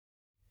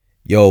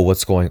Yo,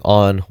 what's going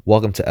on?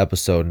 Welcome to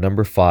episode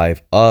number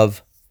 5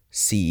 of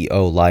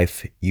CEO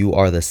Life. You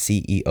are the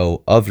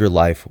CEO of your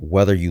life,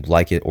 whether you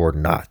like it or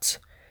not.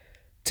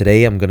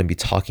 Today, I'm going to be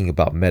talking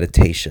about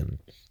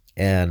meditation.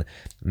 And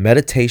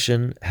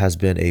meditation has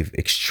been an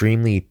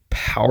extremely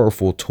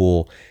powerful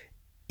tool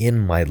in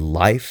my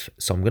life.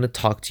 So I'm going to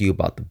talk to you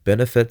about the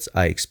benefits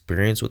I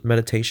experience with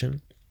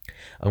meditation.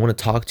 I want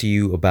to talk to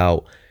you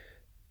about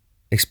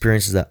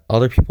experiences that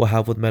other people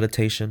have with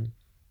meditation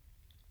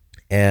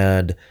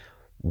and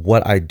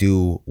what I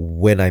do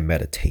when I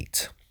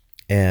meditate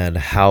and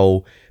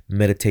how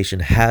meditation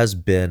has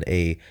been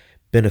a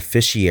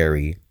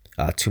beneficiary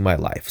to my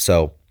life.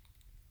 So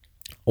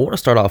I want to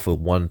start off with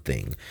one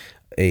thing,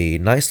 a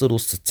nice little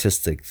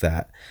statistic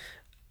that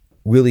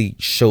really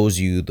shows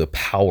you the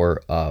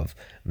power of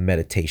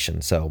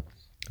meditation. So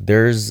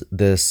there's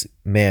this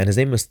man, his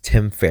name is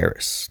Tim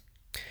Ferriss.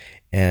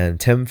 And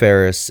Tim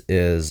Ferriss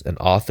is an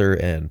author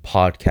and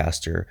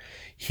podcaster.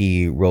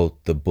 He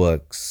wrote the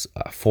books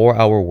 4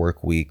 Hour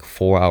Work Week,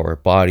 4 Hour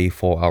Body,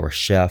 4 Hour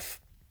Chef,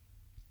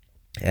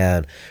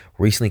 and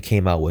recently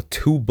came out with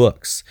 2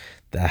 books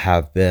that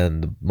have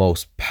been the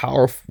most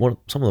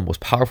powerful, some of the most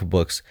powerful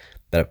books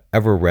that I've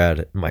ever read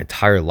in my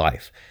entire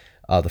life.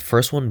 The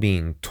first one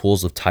being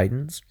Tools of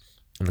Titans,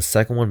 and the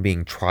second one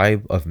being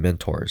Tribe of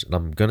Mentors. And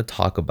I'm going to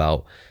talk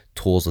about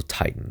Tools of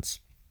Titans.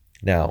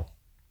 Now,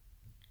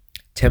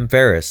 Tim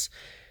Ferriss,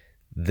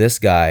 this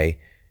guy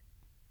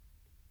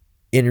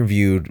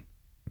interviewed,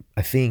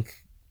 I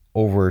think,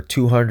 over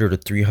 200 to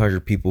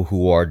 300 people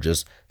who are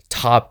just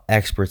top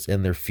experts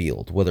in their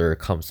field, whether it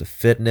comes to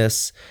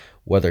fitness,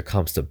 whether it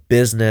comes to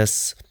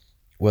business,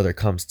 whether it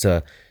comes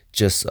to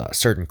just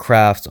certain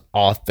crafts,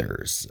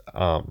 authors.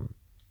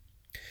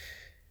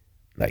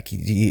 Like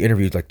he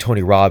interviewed like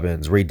Tony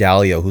Robbins, Ray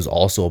Dalio, who's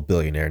also a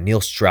billionaire,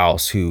 Neil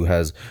Strauss, who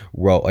has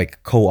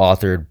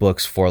co-authored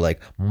books for like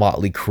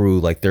Motley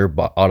Crue, like their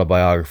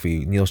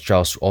autobiography. Neil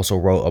Strauss also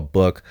wrote a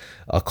book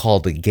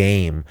called The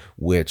Game,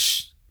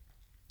 which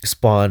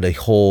spawned a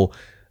whole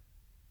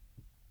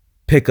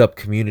pickup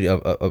community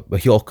of a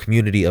whole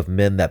community of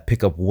men that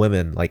pick up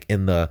women like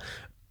in the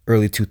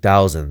early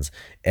 2000s.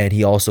 And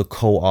he also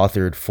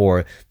co-authored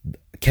for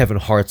Kevin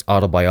Hart's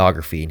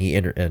autobiography,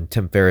 and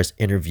Tim Ferriss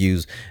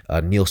interviews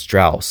Neil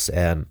Strauss,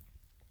 and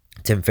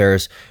Tim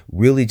Ferriss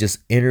really just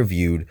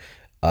interviewed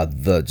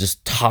the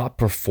just top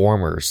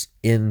performers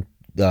in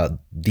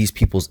these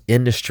people's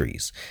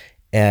industries,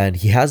 and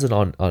he has it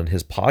on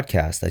his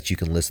podcast that you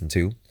can listen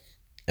to.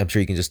 I'm sure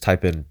you can just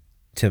type in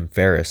Tim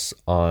Ferriss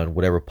on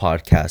whatever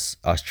podcast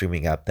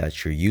streaming app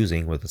that you're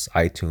using, whether it's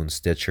iTunes,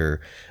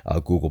 Stitcher,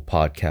 Google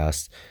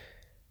Podcasts,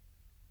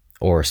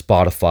 or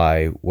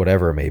Spotify,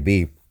 whatever it may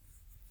be.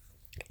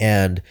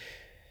 And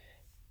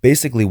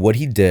basically what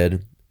he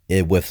did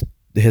with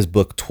his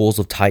book, Tools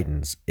of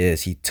Titans,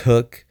 is he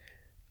took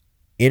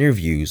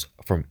interviews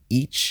from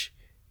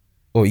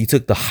he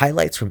took the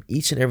highlights from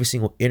each and every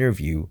single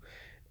interview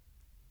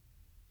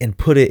and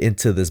put it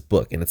into this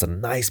book. And it's a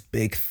nice,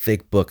 big,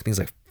 thick book. I think it's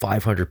like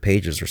 500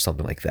 pages or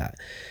something like that.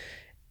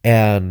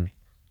 And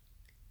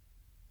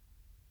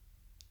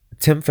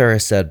Tim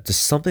Ferriss said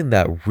just something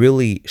that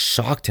really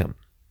shocked him.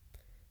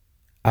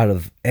 Out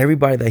of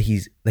everybody that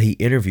he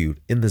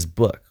interviewed in this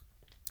book,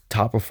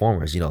 top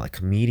performers, like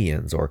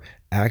comedians or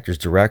actors,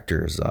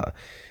 directors,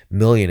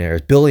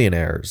 millionaires,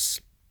 billionaires,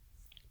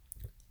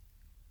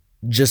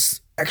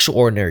 just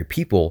extraordinary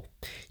people,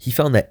 he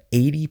found that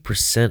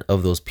 80%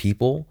 of those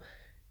people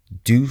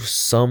do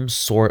some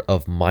sort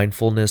of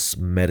mindfulness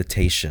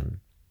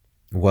meditation,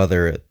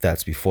 whether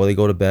that's before they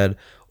go to bed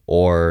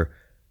or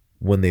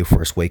when they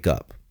first wake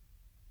up.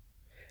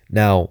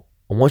 Now,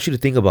 I want you to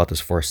think about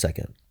this for a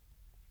second.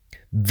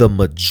 The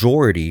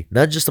majority,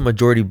 not just the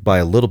majority by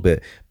a little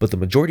bit, but the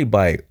majority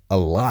by a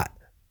lot,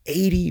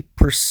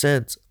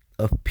 80%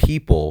 of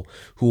people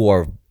who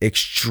are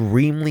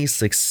extremely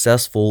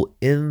successful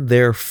in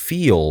their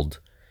field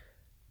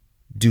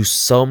do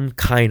some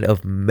kind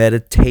of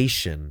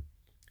meditation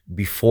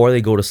before they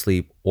go to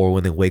sleep or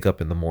when they wake up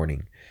in the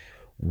morning.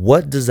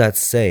 What does that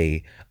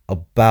say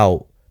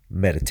about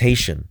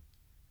meditation?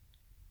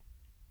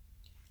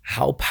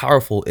 How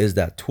powerful is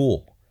that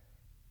tool?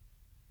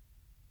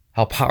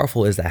 How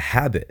powerful is that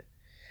habit?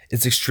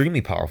 It's extremely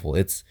powerful.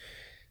 It's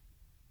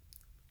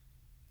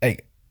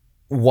like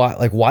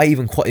why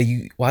even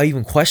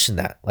question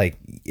that? Like,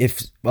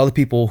 if other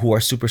people who are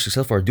super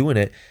successful are doing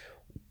it,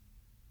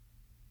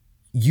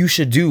 you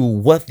should do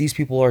what these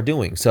people are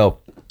doing. So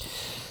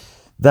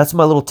that's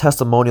my little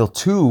testimonial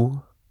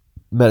to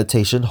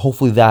meditation.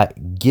 Hopefully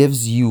that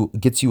gets you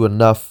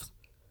enough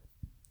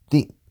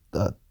gets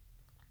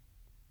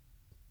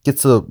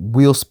the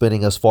wheel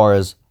spinning as far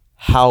as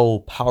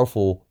how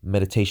powerful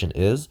meditation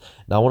is.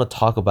 Now I want to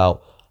talk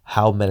about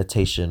how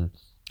meditation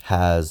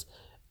has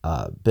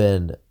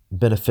been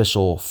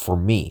beneficial for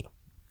me.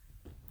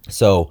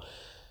 So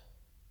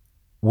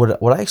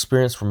what I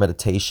experience from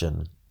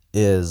meditation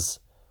is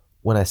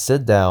when I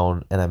sit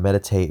down and I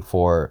meditate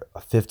for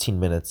 15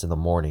 minutes in the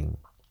morning,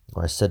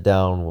 or I sit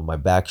down with my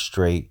back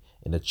straight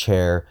in a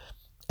chair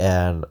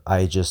and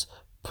I just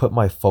put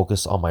my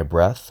focus on my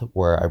breath,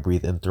 where I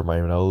breathe in through my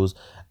nose,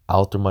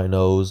 out through my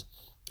nose,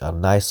 a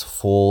nice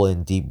full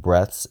and deep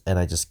breaths, and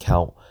I just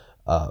count.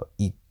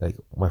 Eat like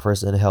my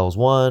first inhale is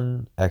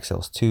 1, exhale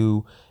is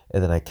 2,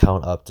 and then I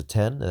count up to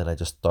 10, and then I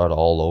just start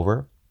all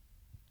over.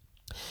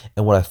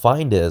 And what I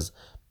find is,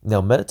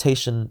 now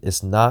meditation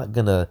is not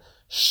gonna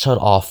shut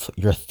off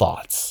your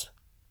thoughts.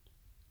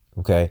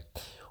 Okay,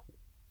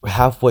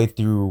 halfway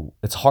through,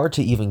 it's hard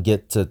to even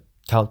get to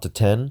count to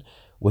 10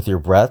 with your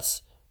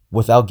breaths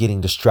without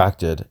getting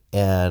distracted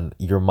and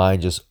your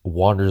mind just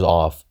wanders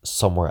off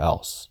somewhere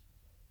else.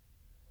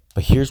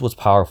 But here's what's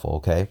powerful,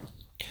 okay?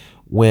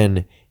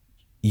 When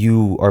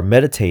you are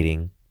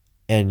meditating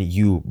and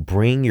you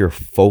bring your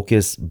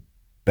focus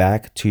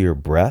back to your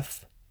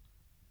breath,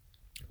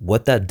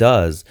 what that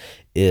does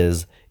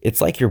is it's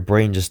like your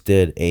brain just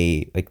did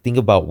like, think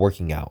about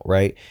working out,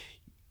 right?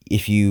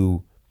 If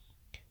you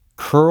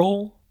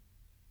curl,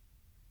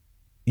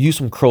 use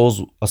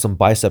some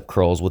bicep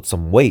curls with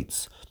some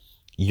weights,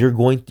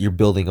 you're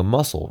building a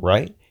muscle,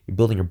 right? You're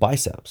building your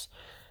biceps.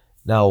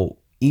 Now,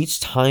 each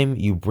time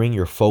you bring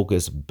your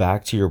focus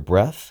back to your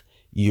breath,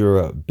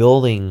 you're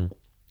building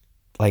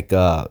like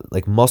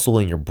muscle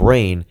in your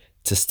brain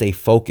to stay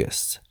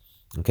focused.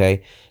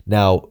 Okay?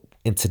 Now,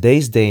 in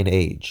today's day and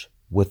age,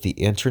 with the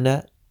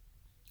internet,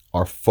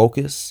 our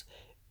focus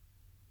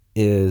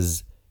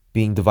is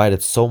being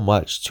divided so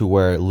much to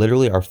where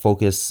literally our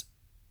focus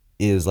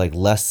is like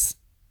less,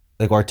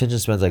 like our attention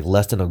span is like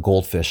less than a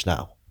goldfish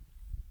now.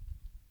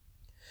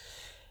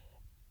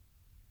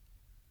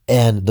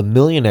 And the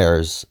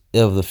millionaires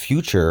of the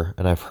future,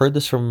 and I've heard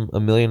this from a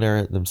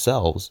millionaire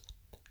themselves,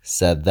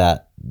 said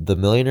that the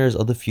millionaires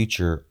of the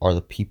future are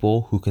the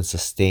people who can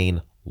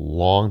sustain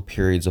long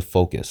periods of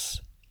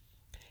focus,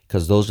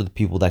 because those are the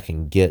people that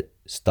can get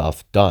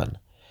stuff done.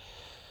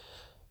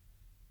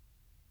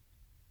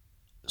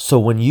 So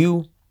when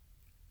you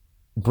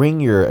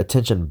bring your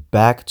attention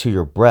back to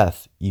your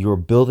breath, you're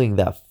building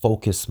that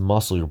focus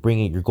muscle.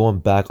 You're going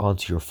back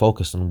onto your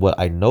focus. And what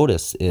I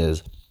notice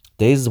is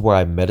days where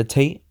I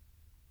meditate,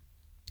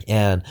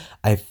 and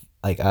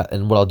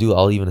and what I'll do,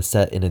 I'll even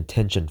set an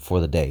intention for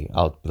the day.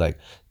 I'll be like,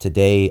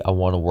 today I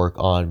want to work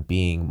on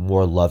being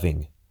more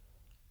loving.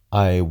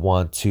 I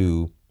want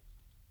to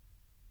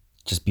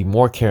just be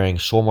more caring,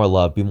 show more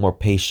love, be more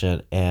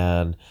patient,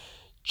 and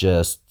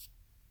just,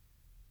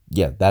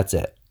 yeah, that's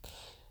it.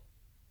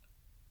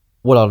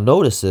 What I'll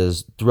notice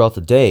is throughout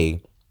the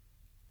day,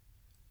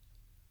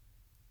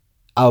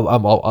 I'll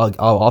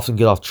often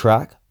get off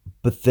track,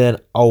 but then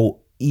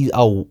I'll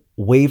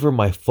waver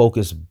my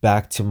focus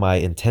back to my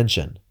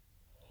intention.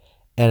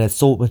 And it's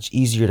so much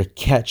easier to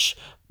catch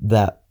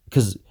that,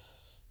 because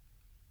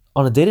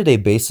on a day-to-day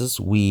basis,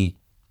 we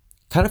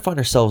kind of find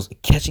ourselves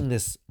catching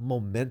this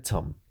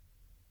momentum.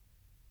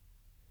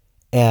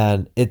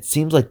 And it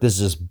seems like there's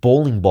this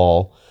bowling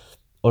ball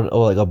or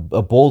like a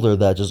boulder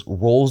that just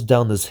rolls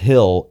down this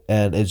hill,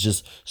 and it's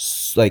just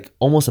like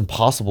almost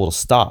impossible to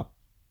stop.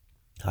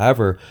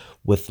 However,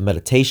 with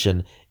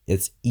meditation,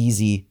 it's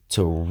easy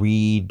to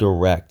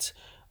redirect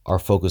our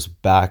focus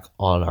back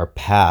on our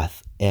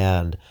path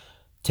and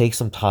take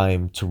some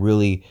time to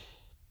really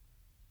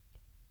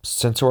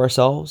center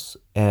ourselves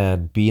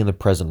and be in the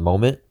present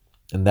moment.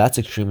 And that's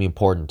extremely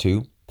important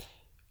too,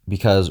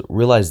 because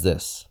realize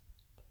this: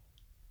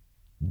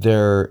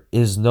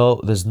 there's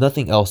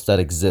nothing else that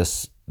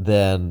exists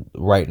than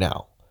right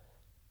now.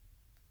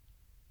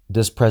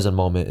 This present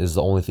moment is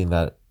the only thing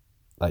that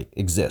like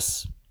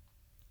exists.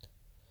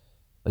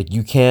 Like,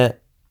 you can't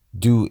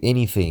do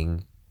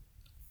anything.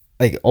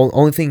 Like,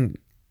 only thing,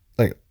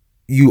 like,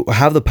 you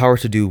have the power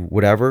to do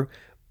whatever,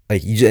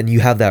 like, and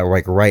you have that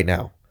like right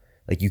now.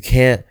 Like, you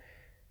can't,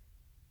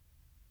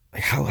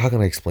 like, how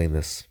can I explain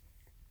this?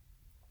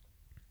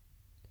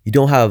 You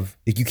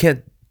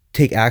can't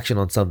take action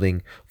on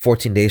something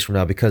 14 days from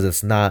now because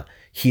it's not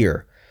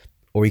here.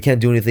 Or you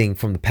can't do anything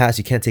from the past.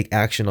 You can't take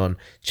action on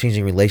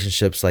changing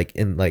relationships, like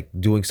in like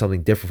doing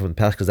something different from the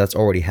past, because that's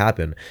already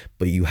happened.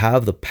 But you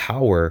have the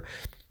power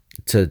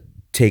to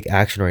take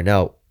action right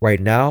now. Right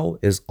now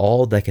is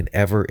all that can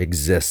ever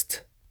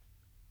exist.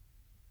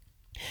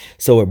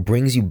 So it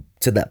brings you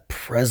to that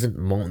present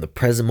moment, the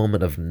present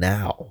moment of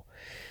now.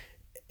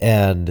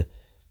 And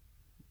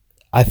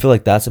I feel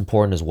like that's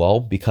important as well,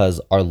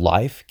 because our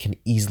life can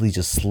easily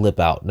just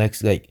slip out.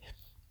 Next, like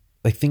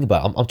think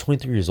about it. I'm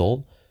 23 years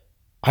old.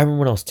 I remember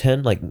when I was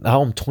 10, like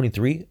now I'm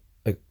 23.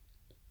 Like,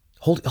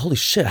 holy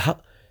shit.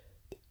 How,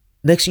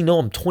 next you know,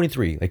 I'm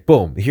 23. Like,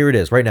 boom, here it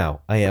is right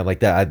now. I am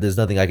like that. There's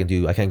nothing I can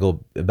do. I can't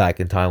go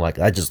back in time. Like,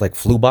 I just like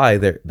flew by.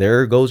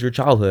 There goes your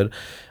childhood.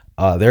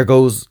 There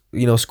goes,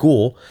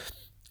 school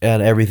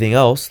and everything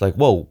else. Like,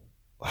 whoa,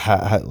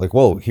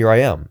 whoa, here I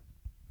am.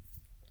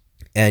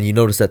 And you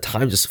notice that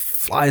time just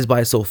flies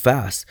by so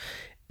fast.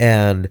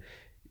 And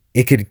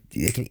that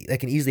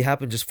can easily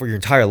happen just for your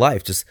entire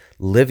life, just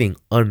living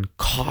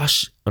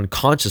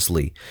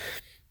unconsciously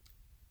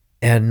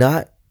and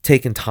not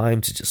taking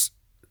time to just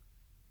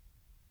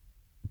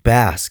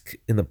bask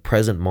in the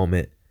present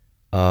moment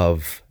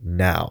of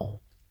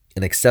now.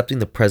 and accepting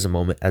the present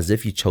moment as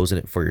if you've chosen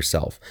it for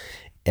yourself.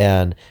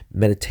 And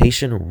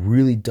meditation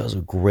really does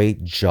a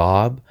great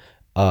job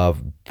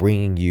of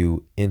bringing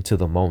you into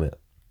the moment.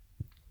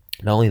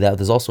 Not only that,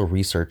 there's also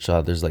research.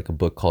 There's like a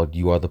book called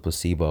You Are the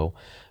Placebo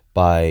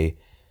by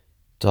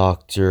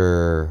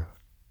Dr.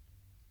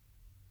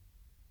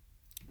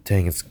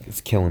 Dang,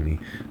 it's killing me.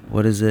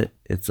 What is it?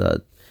 It's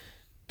a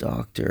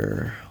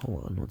Dr.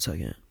 Hold on one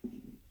second.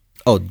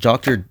 Oh,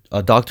 Dr.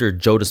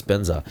 Joe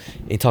Dispenza.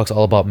 He talks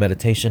all about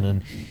meditation,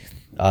 and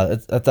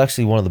that's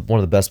actually one of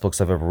the best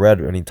books I've ever read.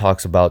 And he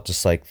talks about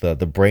just like the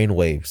brain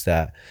waves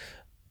that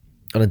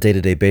on a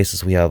day-to-day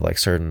basis we have, like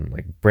certain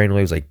like brain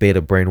waves, like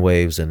beta brain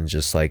waves, and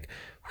just like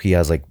he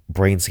has like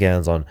brain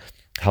scans on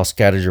how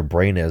scattered your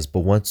brain is.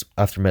 But once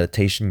after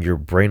meditation, your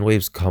brain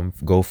waves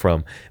go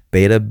from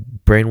beta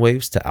brain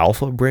waves to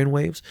alpha brain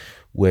waves,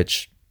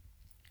 which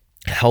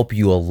help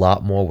you a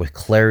lot more with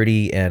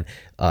clarity, and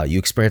you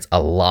experience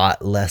a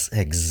lot less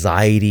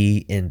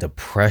anxiety and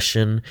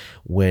depression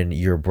when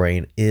your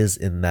brain is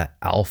in that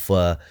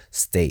alpha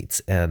state,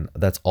 and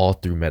that's all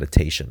through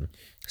meditation.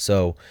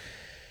 So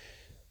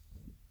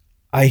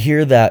I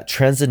hear that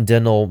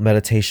transcendental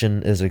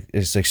meditation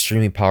is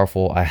extremely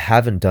powerful. I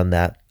haven't done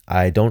that.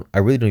 I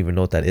really don't even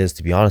know what that is,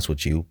 to be honest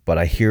with you, but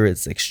I hear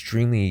it's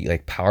extremely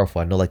like powerful.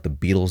 I know like the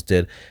Beatles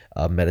did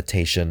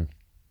meditation.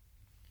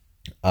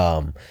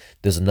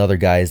 There's another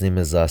guy, his name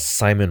is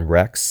Simon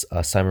Rex.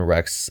 Simon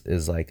Rex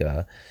is like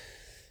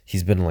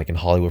he's been like in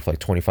Hollywood for like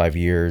 25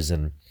 years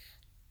and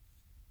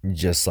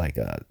just like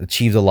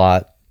achieved a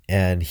lot,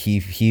 and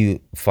he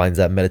finds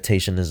that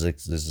meditation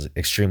is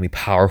extremely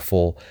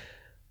powerful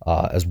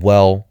as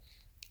well.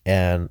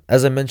 And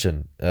as I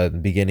mentioned at the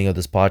beginning of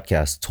this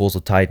podcast, Tools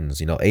of Titans,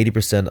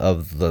 80%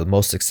 of the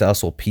most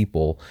successful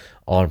people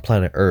on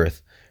planet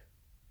Earth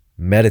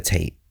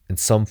meditate in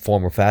some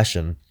form or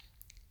fashion.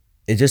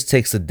 It just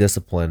takes the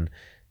discipline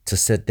to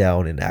sit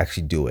down and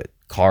actually do it.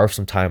 Carve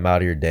some time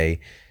out of your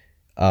day.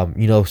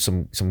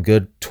 Some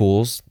good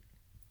tools.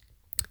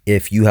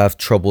 If you have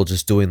trouble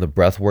just doing the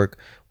breath work,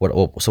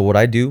 what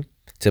I do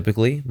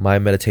typically, my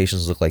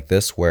meditations look like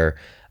this, where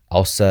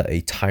I'll set a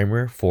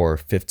timer for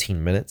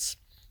 15 minutes.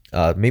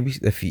 Maybe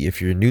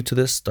if you're new to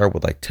this, start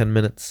with like 10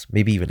 minutes,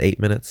 maybe even 8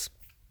 minutes.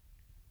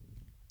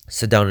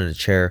 Sit down in a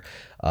chair,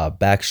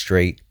 back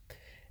straight,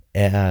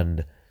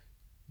 and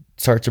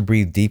start to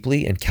breathe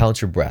deeply and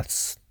count your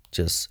breaths.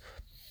 Just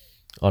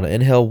on an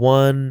inhale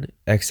 1,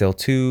 exhale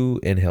 2,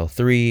 inhale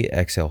 3,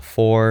 exhale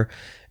 4,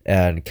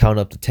 and count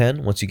up to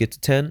 10. Once you get to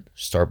 10,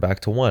 start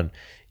back to 1.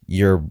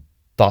 Your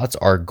thoughts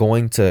are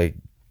going to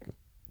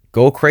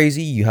go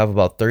crazy. You have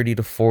about 30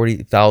 to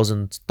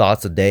 40,000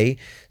 thoughts a day,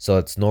 so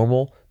it's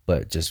normal,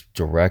 but just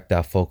direct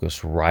that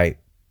focus right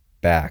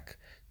back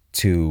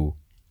to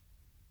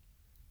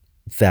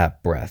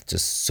that breath.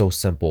 Just so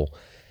simple.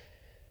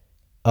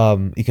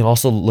 You can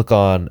also look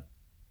on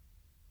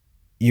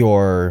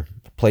your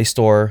Play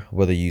Store,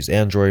 whether you use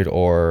Android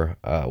or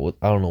I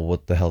don't know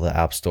what the hell the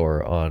App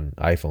Store on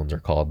iPhones are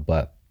called,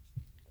 but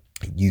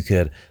you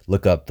could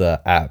look up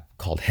the app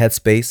called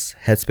Headspace.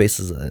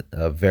 Headspace is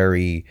a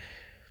very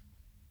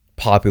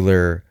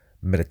popular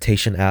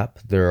meditation app.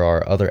 There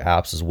are other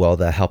apps as well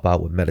that help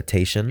out with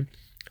meditation,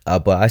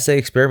 but I say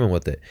experiment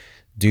with it.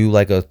 Do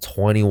like a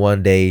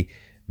 21-day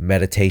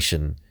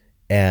meditation,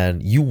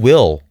 and you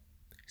will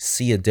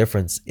see a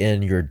difference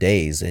in your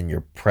days, in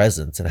your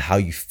presence, and how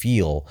you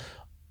feel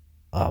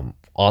on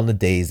the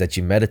days that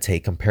you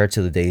meditate compared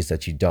to the days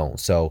that you don't.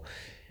 So,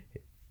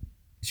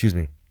 excuse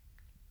me.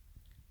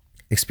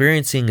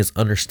 Experiencing is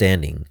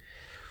understanding.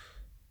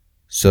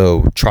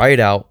 So try it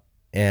out,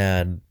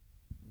 and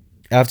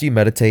after you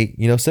meditate,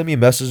 send me a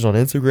message on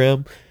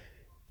Instagram.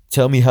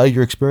 Tell me how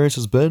your experience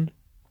has been.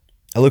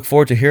 I look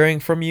forward to hearing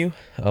from you.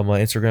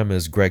 My Instagram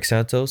is Greg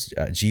Santos,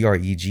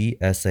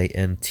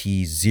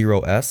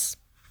 GregSantos0S.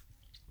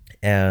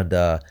 And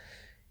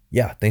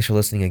thanks for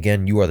listening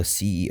again. You are the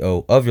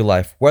CEO of your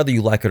life, whether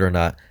you like it or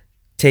not.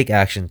 Take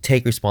action,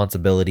 take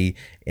responsibility,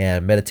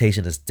 and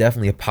meditation is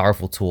definitely a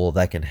powerful tool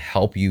that can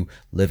help you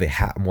live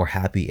a more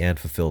happy and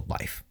fulfilled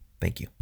life. Thank you.